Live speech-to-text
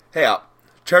Hey all,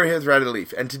 Trevor here with Red of the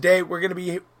Leaf, and today we're going to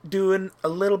be doing a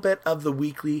little bit of the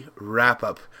weekly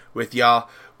wrap-up with y'all.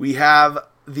 We have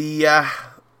the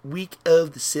week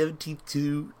of the 17th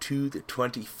to the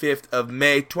 25th of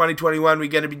May 2021 we're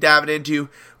going to be diving into.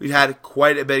 We've had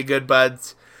quite a bit of good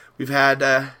buds. We've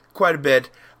had quite a bit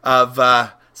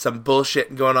of some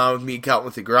bullshit going on with me and Kelton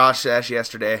with the garage sesh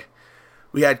yesterday.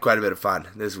 We had quite a bit of fun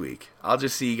this week. I'll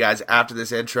just see you guys after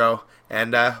this intro,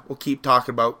 and we'll keep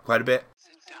talking about quite a bit.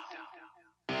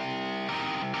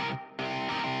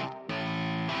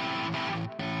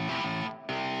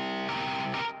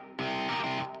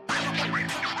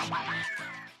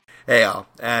 Hey all,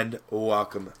 and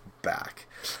welcome back.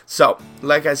 So,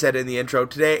 like I said in the intro,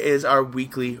 today is our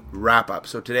weekly wrap-up.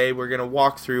 So today we're going to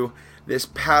walk through this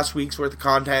past week's worth of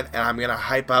content, and I'm going to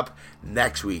hype up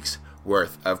next week's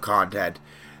worth of content.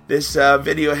 This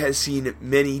video has seen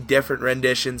many different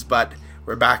renditions, but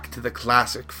we're back to the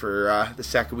classic for the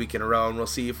second week in a row, and we'll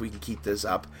see if we can keep this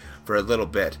up for a little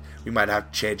bit. We might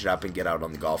have to change it up and get out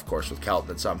on the golf course with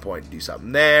Kelton at some point and do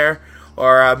something there,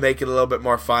 or make it a little bit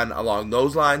more fun along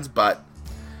those lines, but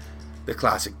the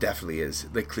classic definitely is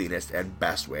the cleanest and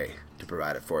best way to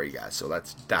provide it for you guys. So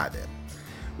let's dive in.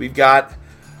 We've got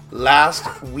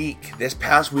this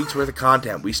past week's worth of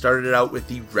content. We started it out with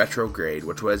the Retrograde,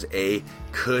 which was a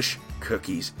Kush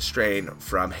Cookies strain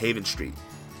from Haven Street.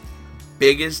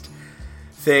 Biggest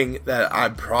thing that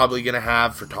I'm probably going to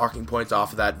have for talking points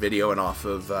off of that video and off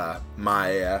of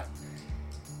my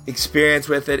experience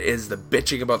with it is the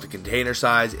bitching about the container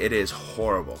size. It is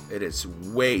horrible. It is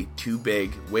way too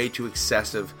big, way too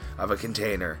excessive of a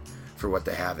container for what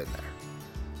they have in there.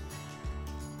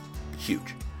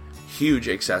 Huge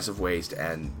excessive waste,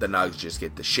 and the nugs just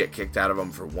get the shit kicked out of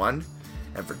them, for one.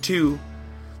 And for two,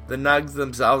 the nugs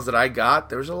themselves that I got,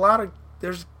 there's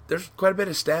quite a bit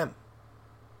of stem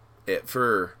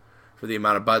for the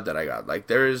amount of bud that I got. Like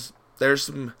there's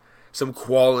some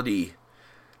quality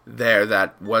there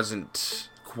that wasn't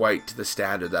quite to the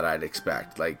standard that I'd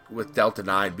expect, like with Delta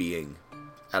 9 being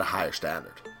at a higher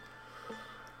standard.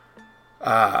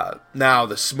 Now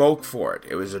the smoke for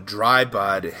it was a dry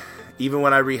bud. Even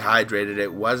when I rehydrated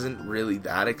it, wasn't really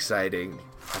that exciting.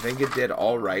 I think it did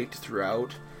all right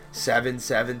throughout. 7,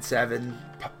 7, 7,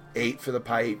 8 for the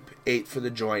pipe, 8 for the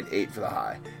joint, 8 for the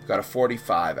high. Got a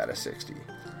 45 out of 60.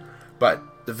 But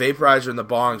the vaporizer and the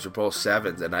bongs were both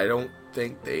 7s, and I don't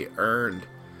think they earned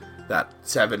that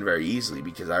 7 very easily,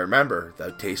 because I remember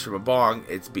the taste from a bong,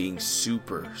 it's being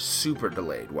super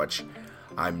delayed, which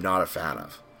I'm not a fan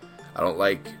of. I don't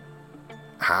like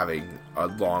having a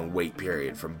long wait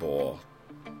period from bowl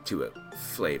to a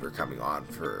flavor coming on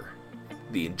for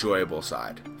the enjoyable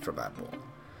side from that bowl.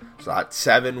 So that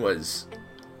 7 was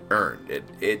earned.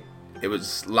 It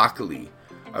was luckily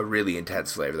a really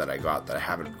intense flavor that I got that I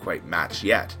haven't quite matched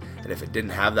yet. And if it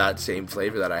didn't have that same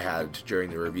flavor that I had during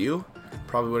the review,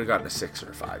 probably would have gotten a 6 or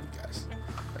a 5, you guys.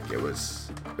 Like it was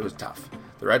tough.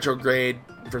 The Retrograde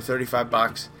for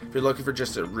 $35. If you're looking for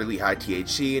just a really high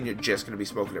THC and you're just going to be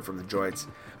smoking it from the joints,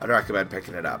 I'd recommend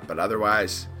picking it up. But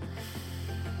otherwise,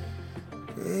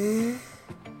 And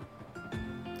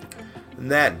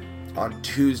then on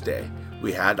Tuesday,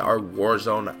 we had our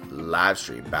Warzone live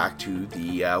stream back to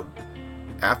the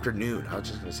afternoon. I was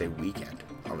just going to say weekend.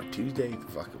 On a Tuesday, the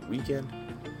fucking weekend.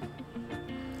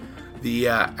 The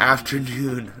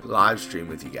afternoon live stream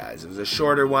with you guys. It was a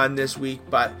shorter one this week,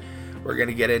 but we're going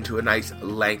to get into a nice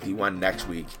lengthy one next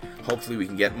week. Hopefully we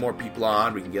can get more people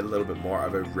on. We can get a little bit more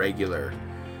of a regular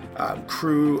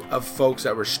crew of folks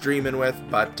that we're streaming with.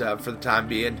 But for the time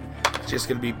being, it's just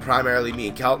going to be primarily me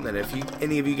and Kelton. And if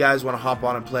any of you guys want to hop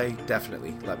on and play,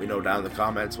 definitely let me know down in the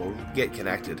comments. We'll get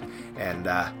connected and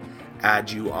add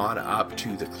you on up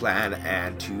to the clan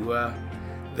and to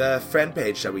the friend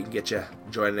page so we can get you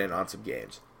joining in on some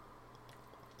games.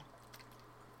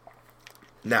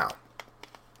 Now,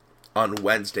 on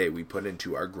Wednesday, we put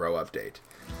into our grow update.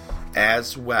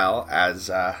 As well as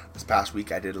this past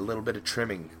week, I did a little bit of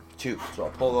trimming too. So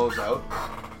I'll pull those out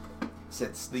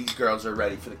since these girls are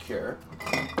ready for the cure.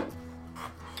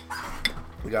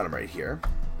 We got them right here.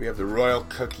 We have the Royal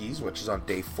Cookies, which is on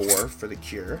day 4 for the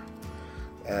cure.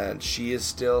 And she is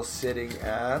still sitting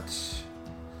at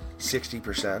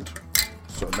 60%.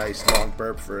 So nice long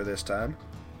burp for her this time.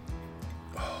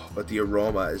 Oh, but the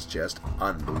aroma is just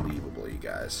unbelievable, you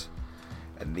guys.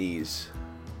 And these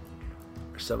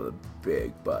are some of the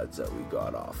big buds that we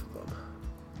got off of them.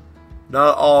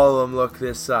 Not all of them look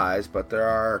this size, but there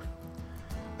are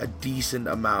a decent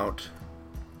amount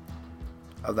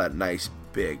of that nice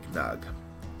big nug.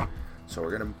 So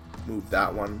we're going to move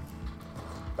that one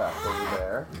back over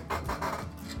there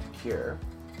to cure.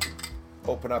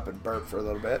 open up and burp for a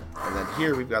little bit. And then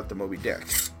here we've got the Moby Dick,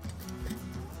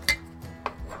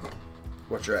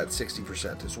 which are at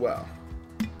 60% as well.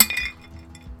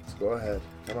 Let's go ahead.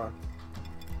 Come on.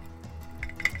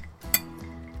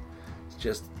 It's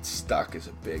just stuck as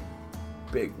a big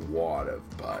wad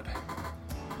of bud,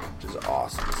 which is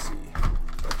awesome to see.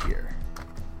 But here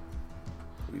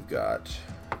we've got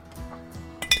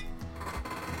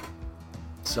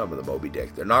some of the Moby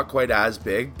Dick. They're not quite as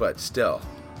big, but still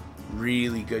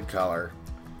really good color,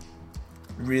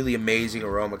 really amazing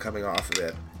aroma coming off of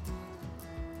it.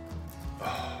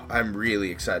 Oh, I'm really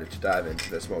excited to dive into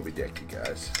this Moby Dick, you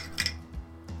guys,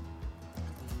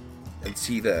 and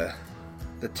see the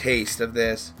taste of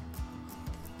this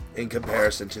in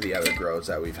comparison to the other grows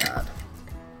that we've had.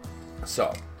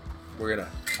 So we're gonna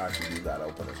actually leave that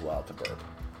open as well to burp.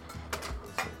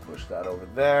 So push that over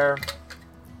there.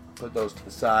 Put those to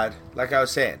the side. Like I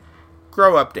was saying,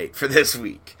 grow update for this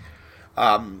week.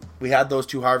 We had those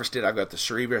two harvested. I've got the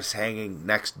Cerebrus hanging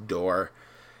next door,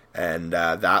 and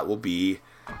that will be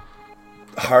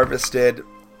harvested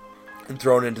and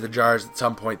thrown into the jars at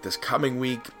some point this coming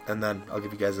week. And then I'll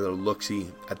give you guys a little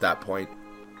look-see at that point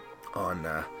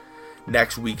on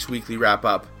next week's weekly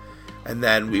wrap-up. And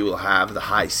then we will have the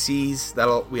high C's.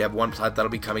 We have one plant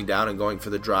that'll be coming down and going for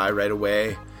the dry right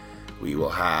away. We will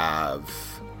have...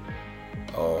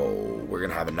 we're going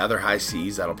to have another high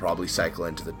C's that'll probably cycle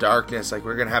into the darkness. Like,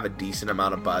 we're going to have a decent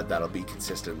amount of bud that'll be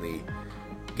consistently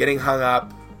getting hung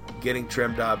up, getting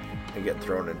trimmed up, and get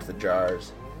thrown into the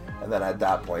jars. And then at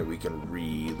that point, we can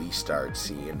really start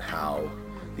seeing how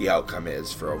the outcome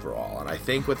is for overall. And I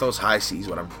think with those high C's,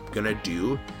 what I'm going to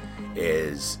do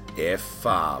is if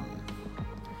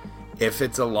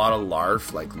it's a lot of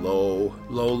larf, like low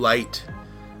light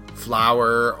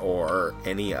flower, or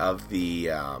any of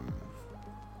the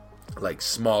like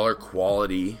smaller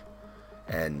quality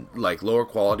and like lower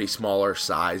quality, smaller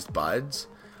sized buds,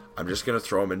 I'm just going to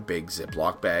throw them in big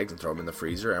Ziploc bags and throw them in the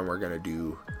freezer, and we're going to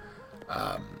do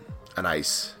an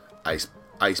ice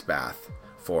bath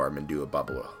for them and do a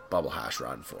bubble hash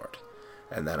run for it.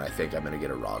 And then I think I'm going to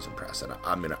get a rosin press, and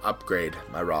I'm going to upgrade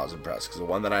my rosin press, because the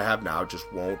one that I have now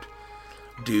just won't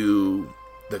do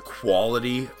the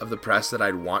quality of the press that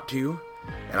I'd want to.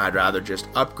 And I'd rather just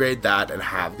upgrade that and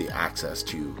have the access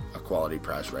to a quality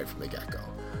press right from the get-go,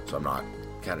 so I'm not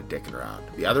kind of dicking around.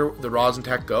 The Rosin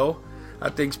Tech Go,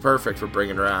 that thing's perfect for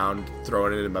bringing around,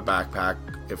 throwing it in my backpack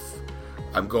if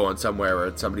I'm going somewhere or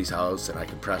at somebody's house and I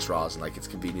can press rosin, like, it's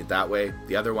convenient that way.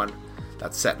 The other one,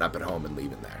 that's setting up at home and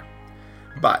leaving there.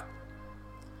 But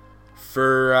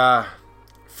for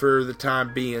the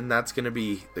time being, that's going to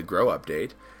be the grow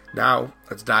update. Now,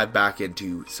 let's dive back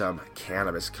into some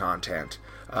cannabis content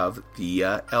of the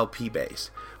LP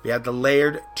base. We had the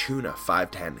layered tuna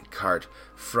 510 cart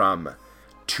from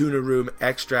Tuna Room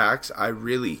Extracts. I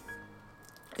really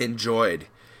enjoyed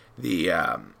the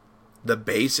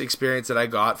base experience that I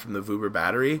got from the Vuber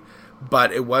battery,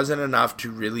 but it wasn't enough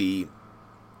to really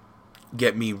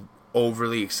get me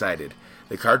overly excited.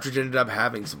 The cartridge ended up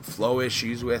having some flow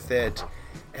issues with it,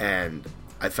 and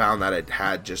I found that it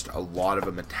had just a lot of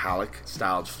a metallic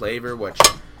styled flavor, which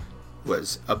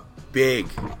was a big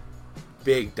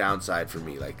downside for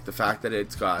me. Like, the fact that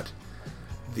it's got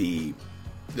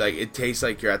it tastes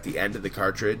like you're at the end of the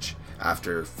cartridge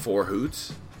after 4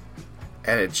 hoots,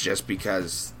 and it's just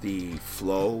because the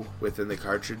flow within the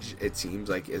cartridge, it seems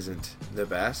like, isn't the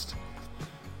best.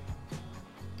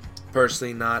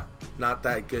 Personally, not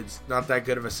that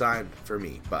good of a sign for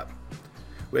me, but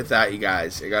with that, you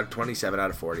guys, I got a 27 out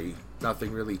of 40.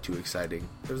 Nothing really too exciting.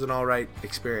 It was an alright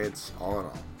experience, all in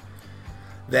all.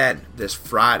 Then, this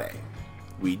Friday,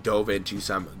 we dove into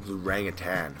some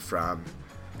Orangutan from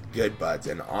Good Buds,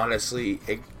 and honestly,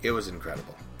 it was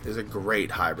incredible. It was a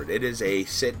great hybrid. It is a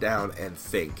sit down and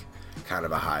think kind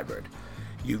of a hybrid.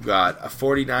 You've got a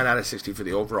 49 out of 60 for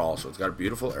the overall, so it's got a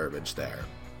beautiful herbage there.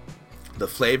 The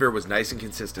flavor was nice and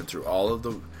consistent through all of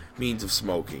the means of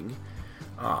smoking,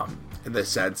 in the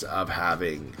sense of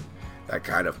having that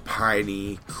kind of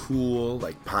piney, cool,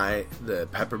 like the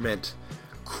peppermint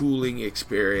cooling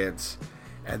experience,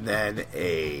 and then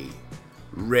a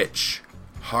rich,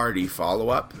 hearty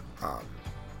follow-up.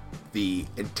 The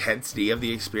intensity of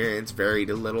the experience varied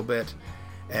a little bit,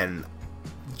 and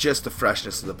just the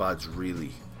freshness of the buds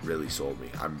really, really sold me.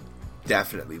 I'm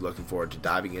definitely looking forward to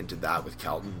diving into that with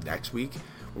Kelton next week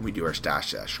when we do our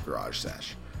stash sesh, garage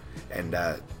sesh. And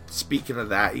speaking of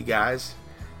that, you guys,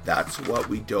 that's what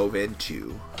we dove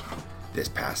into this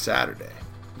past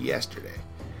yesterday.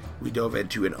 We dove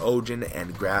into an Ojan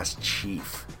and Grass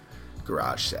Chief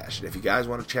garage sesh. And if you guys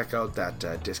want to check out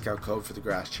that discount code for the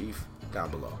Grass Chief, down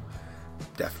below,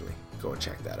 definitely go and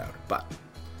check that out. But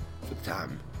for the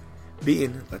time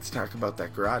being, let's talk about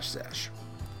that garage sesh.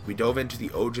 We dove into the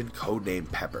Ojan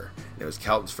codename Pepper, and it was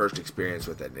Kelton's first experience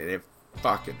with it, and it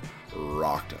fucking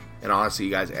rocked him. And honestly,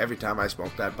 you guys, every time I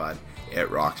smoke that bud, it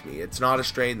rocks me. It's not a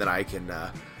strain that I can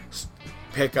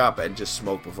pick up and just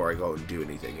smoke before I go and do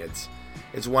anything.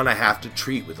 It's one I have to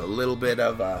treat with a little bit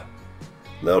of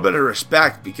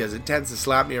respect, because it tends to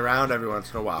slap me around every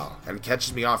once in a while, and it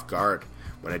catches me off guard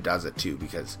when it does it too,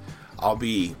 because I'll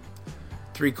be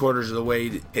 3/4 of the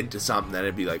way into something and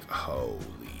it'd be like, holy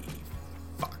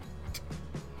fuck,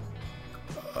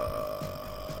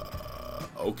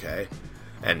 okay,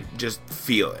 and just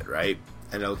feel it, right?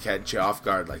 And it'll catch you off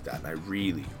guard like that. And I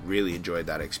really, really enjoyed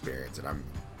that experience, and I'm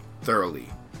thoroughly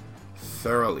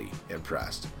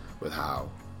impressed with how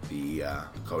the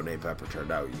codename Pepper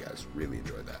turned out. You guys really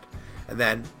enjoyed that. And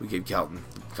then we gave Kelton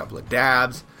a couple of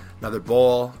dabs, another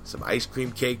bowl, some ice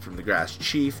cream cake from the Grass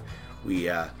Chief. We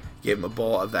gave him a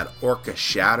bowl of that Orca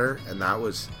Shatter, and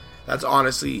that's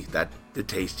honestly the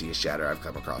tastiest shatter I've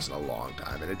come across in a long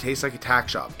time. And it tastes like a tack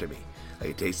shop to me.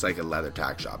 Like, it tastes like a leather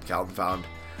tack shop. Kelton found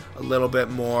a little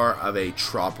bit more of a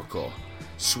tropical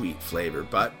sweet flavor,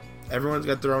 but everyone's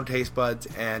got their own taste buds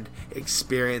and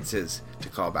experiences to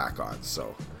call back on,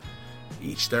 so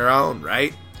each their own,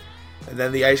 right? And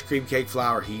then the ice cream cake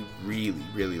flour, he really,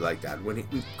 really liked that. When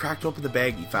we cracked open the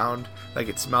bag, he found like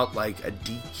it smelled like a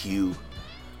DQ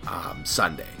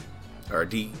sundae, or a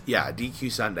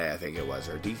DQ sundae, I think it was,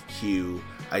 or DQ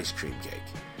ice cream cake,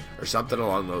 or something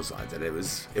along those lines. And it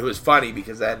was funny,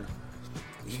 because then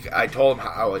I told him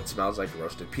how it smells like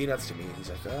roasted peanuts to me, and he's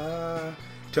like,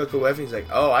 took a whiff, and he's like,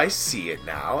 oh, I see it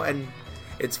now. And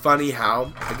it's funny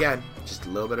how, again, just a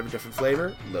little bit of a different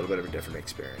flavor, a little bit of a different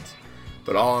experience.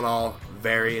 But all in all,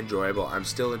 very enjoyable. I'm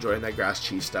still enjoying that Grass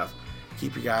Cheese stuff.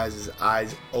 Keep your guys'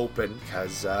 eyes open,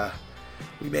 because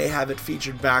we may have it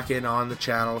featured back in on the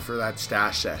channel for that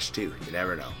stash sesh too. You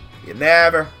never know. You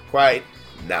never quite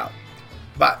know.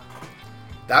 But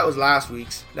that was last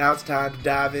week's. Now it's time to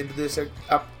dive into this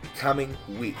upcoming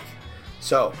week.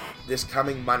 So, this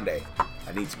coming Monday,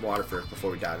 I need some water first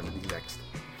before we dive into these next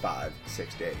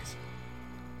 5-6 days.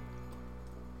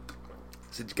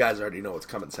 Since you guys already know what's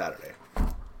coming Saturday.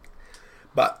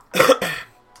 But,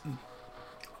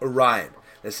 Orion.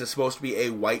 This is supposed to be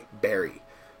a white berry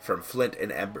from Flint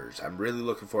and Embers. I'm really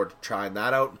looking forward to trying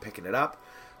that out and picking it up.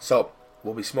 So,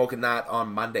 we'll be smoking that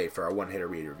on Monday for our one-hitter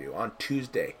weed review. On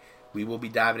Tuesday, we will be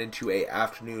diving into a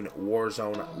afternoon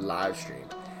Warzone live stream.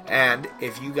 And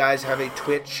if you guys have a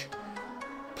Twitch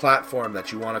platform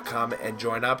that you want to come and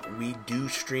join up, we do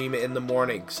stream in the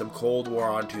morning some Cold War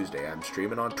on Tuesday. I'm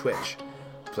streaming on Twitch.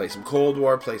 Play some Cold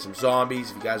War, play some zombies.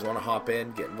 If you guys want to hop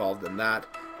in, get involved in that,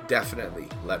 definitely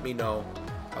let me know.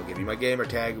 I'll give you my gamer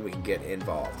tag and we can get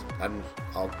involved. And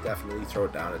I'll definitely throw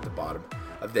it down at the bottom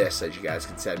of this, so you guys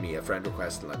can send me a friend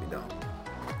request and let me know.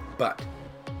 But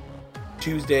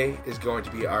Tuesday is going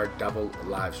to be our double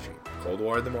live stream. Cold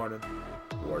War in the morning,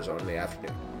 Warzone in the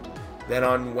afternoon. Then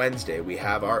on Wednesday, we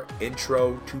have our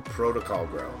intro to Protocol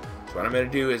Grow. So what I'm going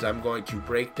to do is I'm going to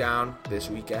break down this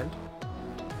weekend,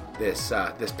 this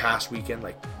past weekend,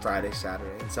 like Friday,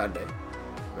 Saturday, and Sunday.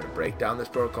 I'm going to break down this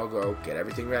Protocol Grow, get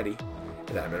everything ready,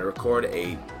 and then I'm going to record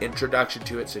a introduction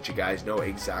to it so that you guys know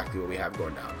exactly what we have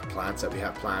going down. The plants that we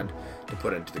have planned to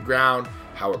put into the ground,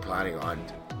 how we're planning on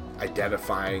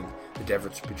identifying the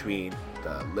difference between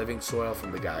the living soil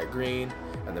from the Gaia Green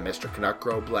and the Mr. Canuck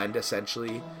Grow blend,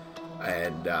 essentially,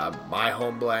 and my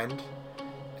home blend,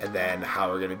 and then how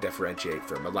we're going to differentiate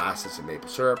from molasses and maple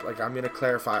syrup. Like, I'm going to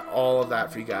clarify all of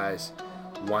that for you guys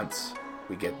once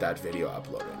we get that video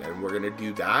uploaded. And we're going to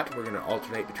do that. We're going to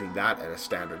alternate between that and a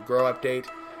standard grow update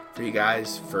for you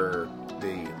guys for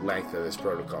the length of this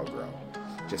Protocol Grow.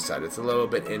 Just so it's a little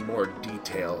bit in more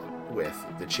detail with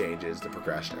the changes, the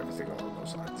progression, everything along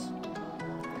those lines.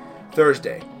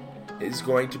 Thursday is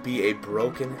going to be a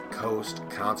Broken Coast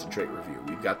concentrate review.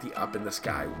 We've got the Up in the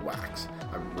Sky wax.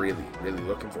 I'm really, really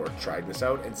looking forward to trying this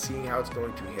out and seeing how it's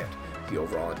going to hit. The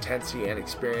overall intensity and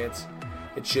experience,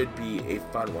 it should be a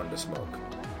fun one to smoke.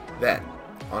 Then,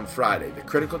 on Friday, the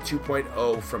Critical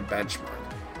 2.0 from Benchmark.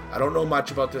 I don't know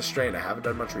much about this strain. I haven't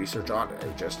done much research on it.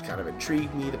 It just kind of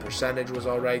intrigued me. The percentage was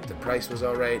alright. The price was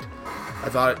alright. I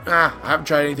thought, I haven't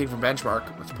tried anything from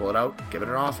Benchmark. Let's pull it out, give it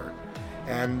an offer.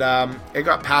 And it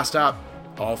got passed up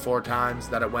all 4 times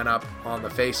that it went up on the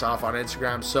face-off on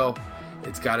Instagram. So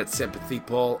it's got its sympathy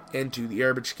pull into the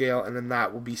herbage scale. And then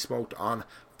that will be smoked on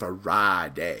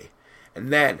Friday.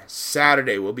 And then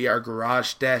Saturday will be our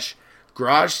Garage Sesh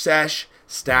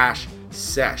Stash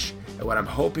Sesh. And what I'm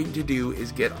hoping to do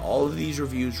is get all of these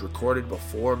reviews recorded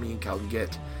before me and Kelton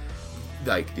get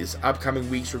like this upcoming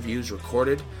week's reviews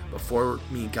recorded before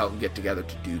me and Kelton get together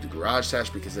to do the garage sesh,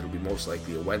 because it'll be most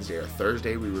likely a Wednesday or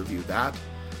Thursday we review that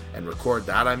and record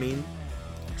that,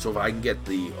 So if I can get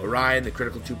the Orion, the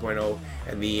Critical 2.0,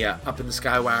 and the Up in the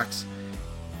Sky Wax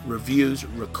reviews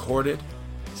recorded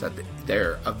so that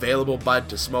they're available bud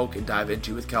to smoke and dive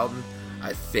into with Kelton,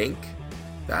 I think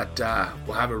that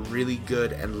we'll have a really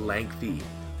good and lengthy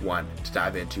one to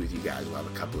dive into with you guys. We'll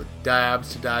have a couple of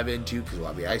dabs to dive into, because we'll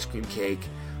have the ice cream cake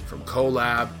from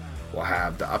Collab, we'll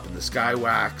have the Up in the Sky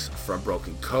Wax from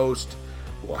Broken Coast,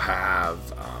 we'll have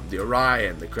the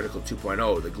Orion, the Critical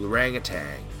 2.0, the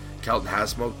Glurangatang. Kelton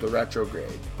has smoked the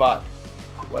Retrograde, but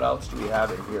what else do we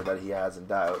have in here that he hasn't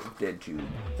dived into?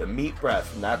 The Meat Breath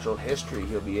from Natural History,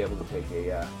 he'll be able to take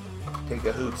a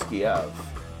hootski of.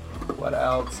 What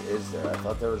else is there? I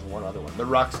thought there was one other one. The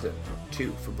Ruxton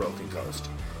 2 from Broken Coast,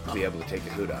 he'll be able to take a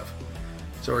hoot of.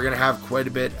 So we're going to have quite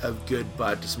a bit of good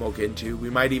bud to smoke into. We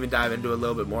might even dive into a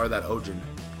little bit more of that Ojin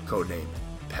codename,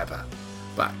 Peppa.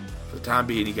 But for the time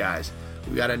being, you guys,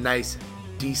 we got a nice,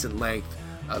 decent length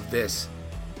of this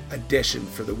edition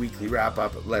for the weekly wrap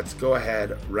up. Let's go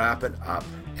ahead, wrap it up,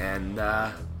 and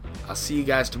I'll see you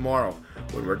guys tomorrow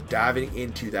when we're diving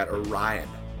into that Orion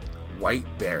White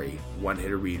Berry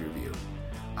one-hitter weed review.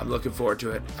 I'm looking forward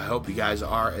to it. I hope you guys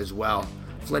are as well.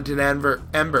 Flint and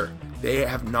Ember, they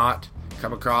have not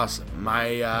come across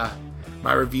my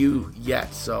review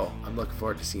yet, so I'm looking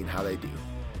forward to seeing how they do.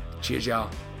 Cheers, y'all,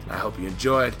 and I hope you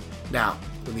enjoyed. Now,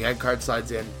 when the end card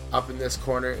slides in, up in this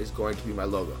corner is going to be my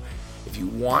logo. If you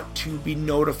want to be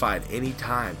notified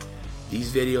anytime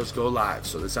these videos go live,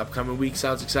 so this upcoming week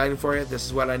sounds exciting for you, this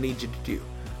is what I need you to do.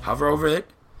 Hover over it,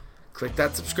 click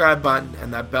that subscribe button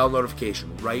and that bell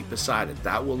notification right beside it.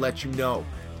 That will let you know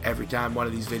every time one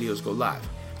of these videos go live.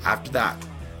 After that,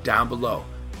 down below,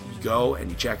 you go and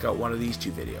you check out one of these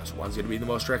two videos. One's going to be the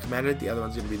most recommended, the other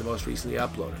one's going to be the most recently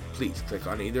uploaded. Please click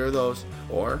on either of those,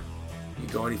 or you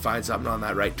go and you find something on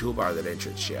that right toolbar that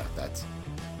interests you. That's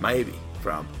maybe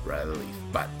from Red Leaf.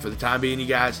 But for the time being, you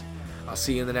guys, I'll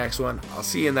see you in the next one. I'll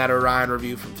see you in that Orion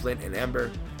review from Flint and Ember.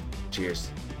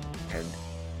 Cheers, and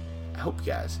I hope you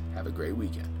guys have a great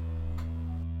weekend.